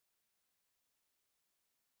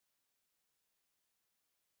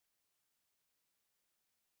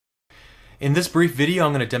In this brief video,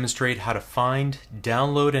 I'm going to demonstrate how to find,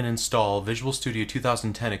 download, and install Visual Studio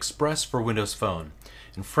 2010 Express for Windows Phone.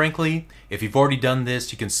 And frankly, if you've already done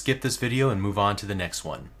this, you can skip this video and move on to the next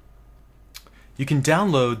one. You can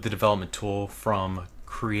download the development tool from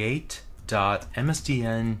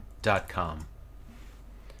create.msdn.com.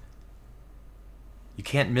 You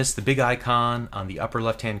can't miss the big icon on the upper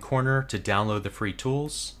left-hand corner to download the free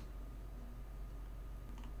tools.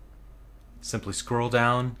 Simply scroll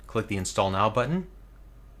down, click the Install Now button.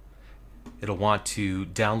 It'll want to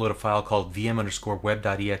download a file called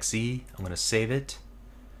vm_web.exe. I'm going to save it.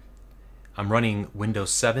 I'm running Windows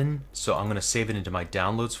 7, so I'm going to save it into my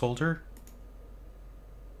Downloads folder.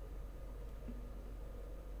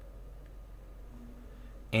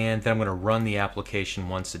 And then I'm going to run the application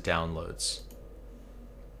once it downloads.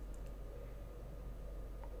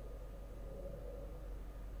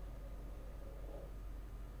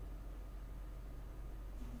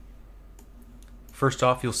 First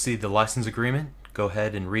off, you'll see the license agreement. Go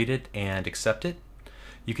ahead and read it and accept it.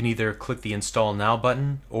 You can either click the Install Now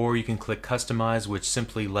button, or you can click Customize, which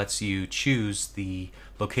simply lets you choose the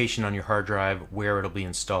location on your hard drive where it'll be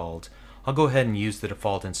installed. I'll go ahead and use the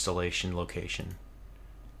default installation location.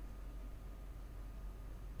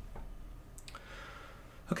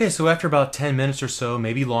 Okay, so after about 10 minutes or so,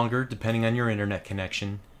 maybe longer, depending on your internet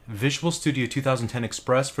connection, Visual Studio 2010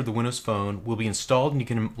 Express for the Windows Phone will be installed and you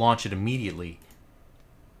can launch it immediately.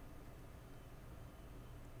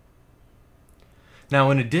 Now,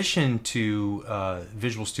 in addition to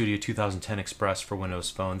Visual Studio 2010 Express for Windows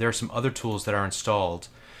Phone, there are some other tools that are installed.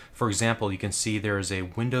 For example, you can see there is a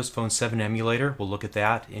Windows Phone 7 emulator. We'll look at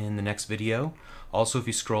that in the next video. Also, if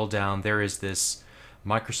you scroll down, there is this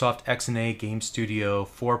Microsoft XNA Game Studio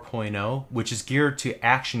 4.0, which is geared to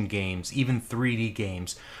action games, even 3D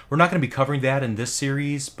games. We're not going to be covering that in this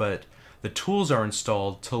series, but the tools are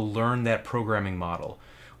installed to learn that programming model.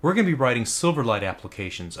 We're going to be writing Silverlight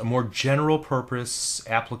applications, a more general purpose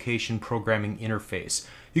application programming interface.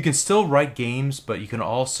 You can still write games, but you can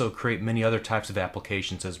also create many other types of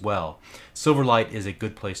applications as well. Silverlight is a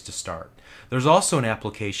good place to start. There's also an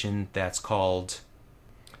application that's called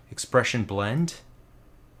Expression Blend.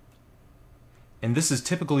 And this is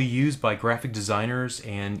typically used by graphic designers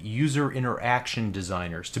and user interaction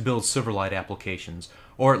designers to build Silverlight applications,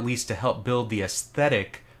 or at least to help build the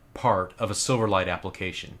aesthetic part of a Silverlight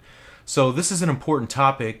application. So this is an important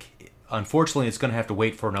topic. Unfortunately, it's going to have to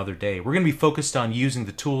wait for another day. We're going to be focused on using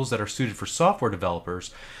the tools that are suited for software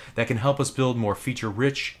developers that can help us build more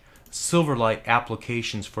feature-rich Silverlight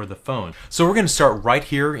applications for the phone. So we're going to start right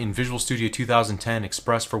here in Visual Studio 2010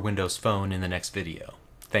 Express for Windows Phone in the next video.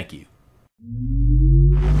 Thank you.